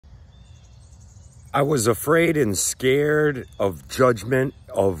I was afraid and scared of judgment,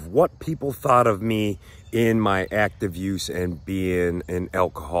 of what people thought of me in my active use and being an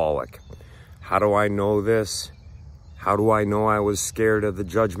alcoholic. How do I know this? How do I know I was scared of the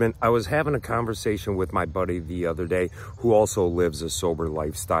judgment? I was having a conversation with my buddy the other day who also lives a sober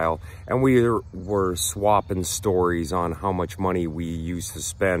lifestyle, and we were swapping stories on how much money we used to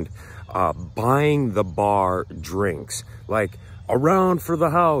spend buying the bar drinks. Like, a round for the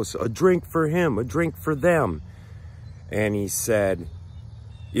house, a drink for him, a drink for them. And he said,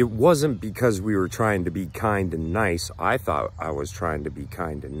 it wasn't because we were trying to be kind and nice. I thought I was trying to be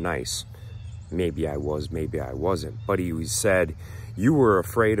kind and nice. Maybe I was, maybe I wasn't. But he said, you were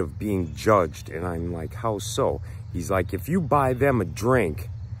afraid of being judged. And I'm like, how so? He's like, if you buy them a drink,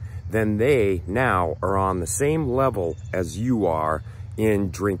 then they now are on the same level as you are in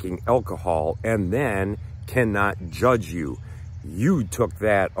drinking alcohol and then cannot judge you. You took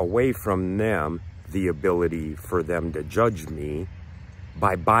that away from them, the ability for them to judge me,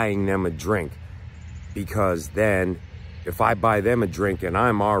 by buying them a drink. Because then, if I buy them a drink and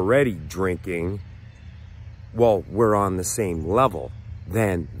I'm already drinking, well, we're on the same level.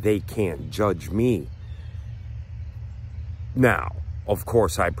 Then they can't judge me. Now, of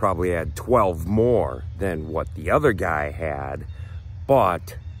course, I probably had 12 more than what the other guy had,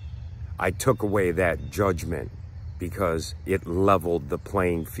 but I took away that judgment because it leveled the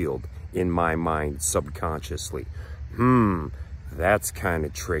playing field in my mind subconsciously. That's kind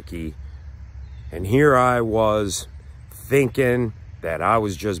of tricky. And here I was thinking that I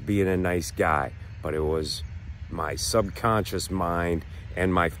was just being a nice guy, but it was my subconscious mind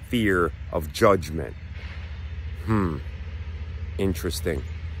and my fear of judgment. Interesting.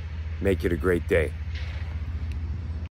 Make it a great day.